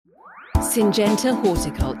Syngenta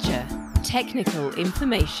Horticulture. Technical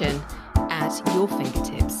information at your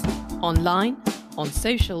fingertips. Online, on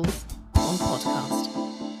socials, on podcast.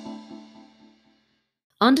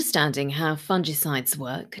 Understanding how fungicides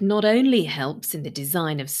work not only helps in the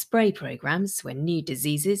design of spray programs when new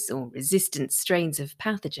diseases or resistant strains of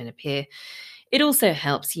pathogen appear, it also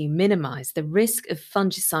helps you minimize the risk of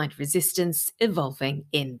fungicide resistance evolving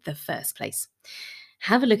in the first place.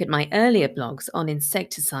 Have a look at my earlier blogs on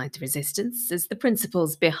insecticide resistance, as the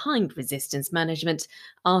principles behind resistance management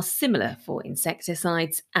are similar for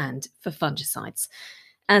insecticides and for fungicides.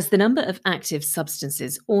 As the number of active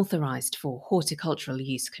substances authorised for horticultural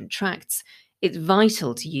use contracts, it's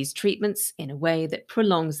vital to use treatments in a way that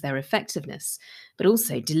prolongs their effectiveness, but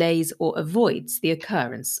also delays or avoids the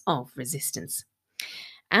occurrence of resistance.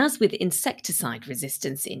 As with insecticide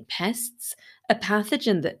resistance in pests, a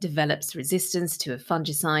pathogen that develops resistance to a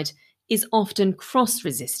fungicide is often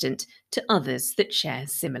cross-resistant to others that share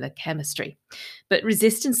similar chemistry. But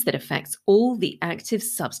resistance that affects all the active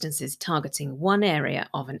substances targeting one area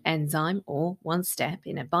of an enzyme or one step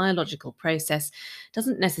in a biological process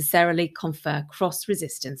doesn't necessarily confer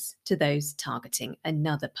cross-resistance to those targeting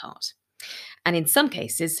another part. And in some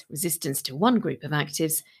cases, resistance to one group of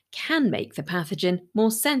actives can make the pathogen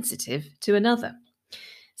more sensitive to another.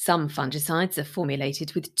 Some fungicides are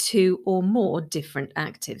formulated with two or more different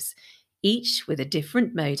actives, each with a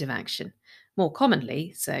different mode of action, more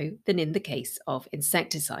commonly so than in the case of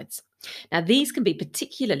insecticides. Now, these can be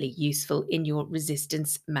particularly useful in your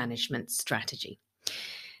resistance management strategy.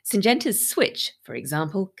 Syngenta's switch, for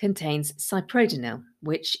example, contains cyprodinil,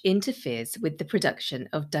 which interferes with the production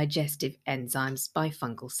of digestive enzymes by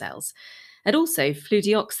fungal cells, and also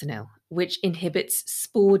fludioxonil, which inhibits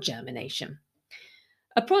spore germination.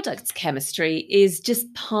 A product's chemistry is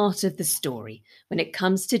just part of the story when it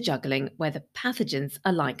comes to juggling whether pathogens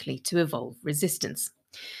are likely to evolve resistance.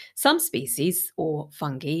 Some species, or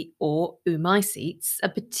fungi, or oomycetes, are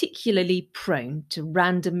particularly prone to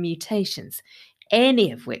random mutations,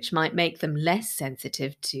 any of which might make them less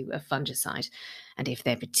sensitive to a fungicide. And if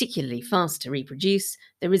they're particularly fast to reproduce,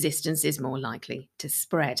 the resistance is more likely to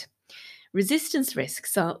spread. Resistance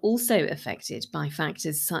risks are also affected by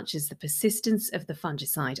factors such as the persistence of the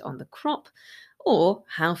fungicide on the crop or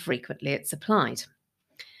how frequently it's applied.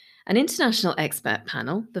 An international expert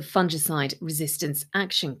panel, the Fungicide Resistance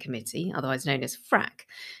Action Committee, otherwise known as FRAC,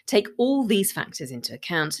 take all these factors into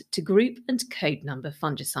account to group and code number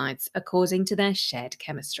fungicides according to their shared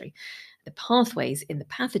chemistry, the pathways in the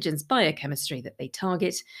pathogen's biochemistry that they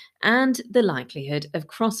target, and the likelihood of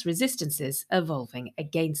cross-resistances evolving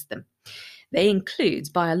against them. They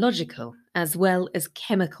include biological as well as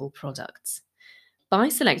chemical products. By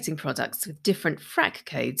selecting products with different FRAC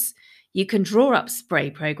codes, you can draw up spray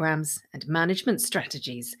programs and management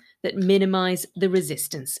strategies that minimize the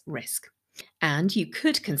resistance risk. And you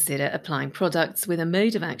could consider applying products with a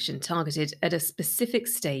mode of action targeted at a specific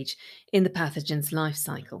stage in the pathogen's life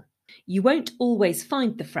cycle. You won't always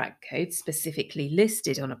find the FRAC code specifically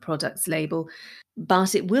listed on a product's label,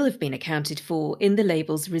 but it will have been accounted for in the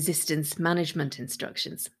label's resistance management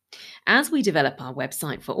instructions. As we develop our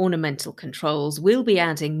website for ornamental controls, we'll be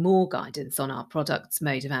adding more guidance on our product's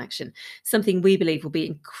mode of action, something we believe will be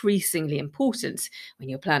increasingly important when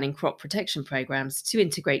you're planning crop protection programs to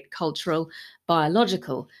integrate cultural,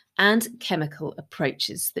 biological, and chemical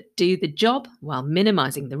approaches that do the job while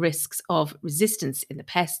minimizing the risks of resistance in the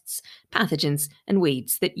pests, pathogens, and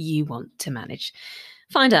weeds that you want to manage.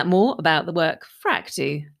 Find out more about the work FRAC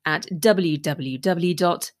do at www.frac.info.